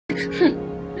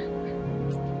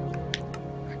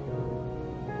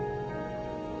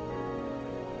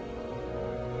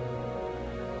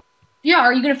Yeah,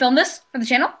 are you gonna film this for the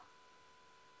channel?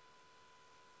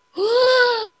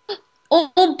 Oh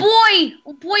boy!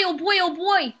 Oh boy, oh boy, oh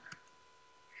boy.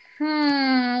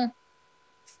 Hmm.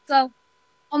 So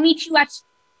I'll meet you at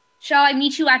shall I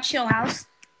meet you at Chill House?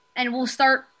 And we'll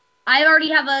start. I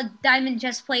already have a diamond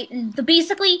chest plate, and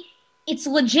basically it's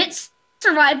legit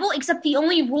survival, except the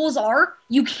only rules are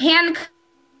you can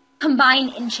combine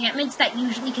enchantments that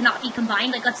usually cannot be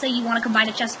combined. Like let's say you want to combine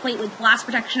a chest plate with blast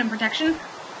protection and protection.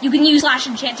 You can use slash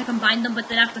enchant to combine them, but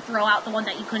then have to throw out the one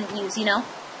that you couldn't use, you know?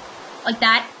 Like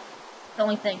that. The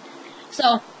only thing.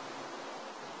 So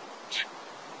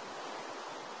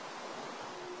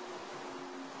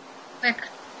quick.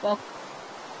 Well,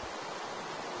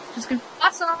 just gonna be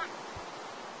awesome.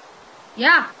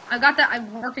 Yeah, I got that.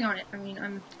 I'm working on it. I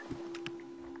mean,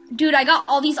 dude, I got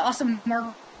all these awesome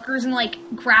markers and like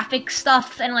graphic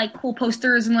stuff and like cool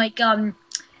posters and like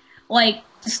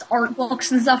just art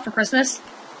books and stuff for Christmas.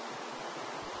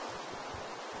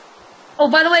 Oh,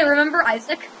 by the way, remember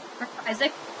Isaac? Remember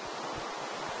Isaac?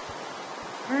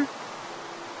 Hmm?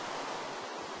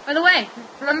 By the way,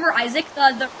 remember Isaac?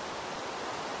 The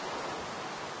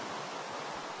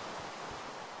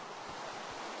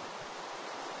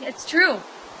It's true.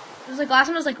 It was like last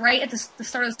one was like right at the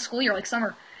start of the school year, like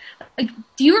summer. Like,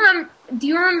 Do you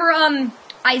remember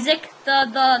Isaac,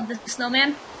 the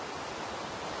snowman?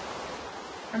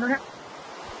 Remember him?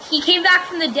 He came back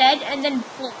from the dead and then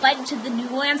fled to the New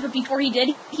Lands, but before he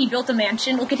did, he built a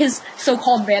mansion. Look at his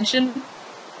so-called mansion.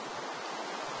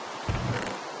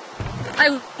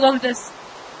 I love this.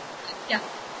 Yeah.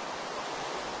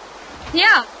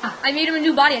 Yeah, I made him a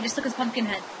new body. I just took his pumpkin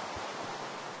head.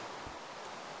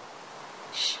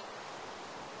 Shh.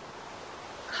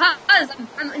 Cause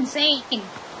I'm insane.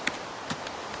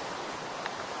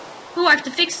 Ooh, I have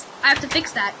to fix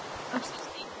that. Oops.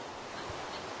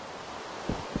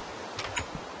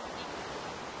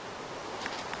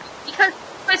 Because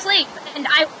my slave, and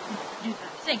I do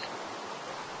that. Think.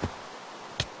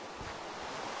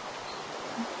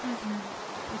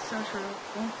 It's so true.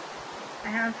 I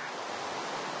have.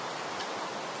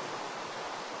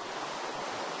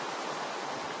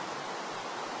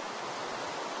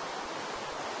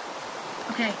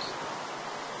 Okay.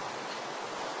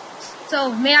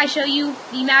 So, may I show you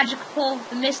the magical,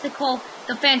 the mystical,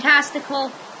 the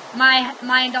fantastical, my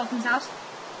and Dalton's house?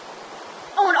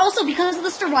 Oh, and also because of the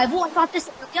survival, I thought this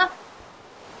area.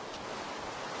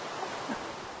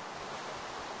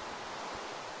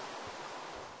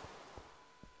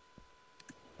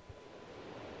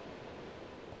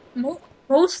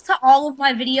 Most to all of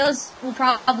my videos will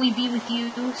probably be with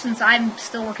you since I'm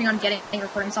still working on getting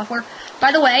recording software.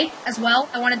 By the way, as well,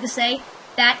 I wanted to say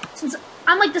that since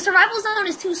I'm like the survival zone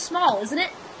is too small, isn't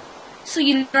it? So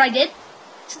you know what I did?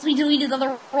 Since we deleted the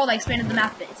other world, I expanded the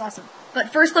map a bit. It's awesome.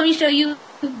 But first, let me show you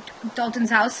Dalton's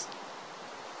house.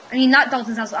 I mean, not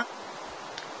Dalton's house.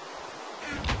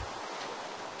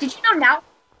 Did you know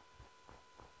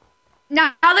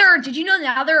did you know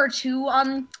now there are two,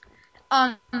 I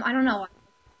don't know.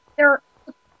 There,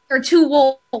 there are two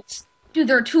wolves. Dude,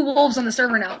 there are two wolves on the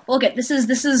server now. Look at, this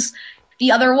is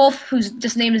the other wolf, whose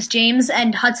just name is James,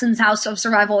 and Hudson's house of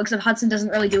survival, except Hudson doesn't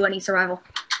really do any survival.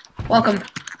 Welcome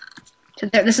to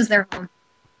this is their home.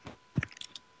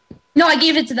 No, I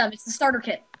gave it to them. It's the starter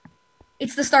kit.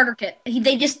 It's the starter kit. He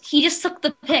just took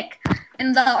the pick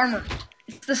and the armor.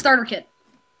 It's the starter kit.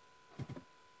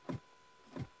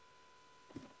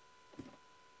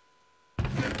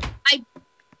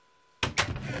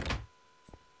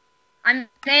 I'm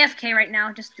AFK right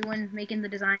now, just making the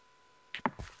design.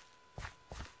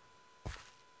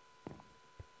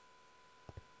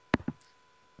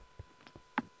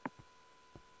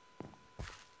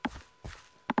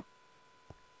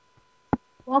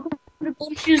 Welcome to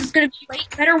Golden Shoes. It's gonna be great.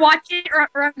 Better watch it,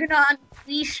 or I'm gonna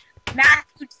unleash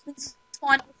Matthew to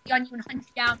spawn on you and hunt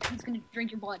you down. He's gonna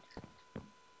drink your blood.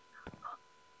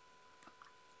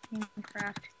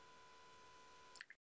 Minecraft.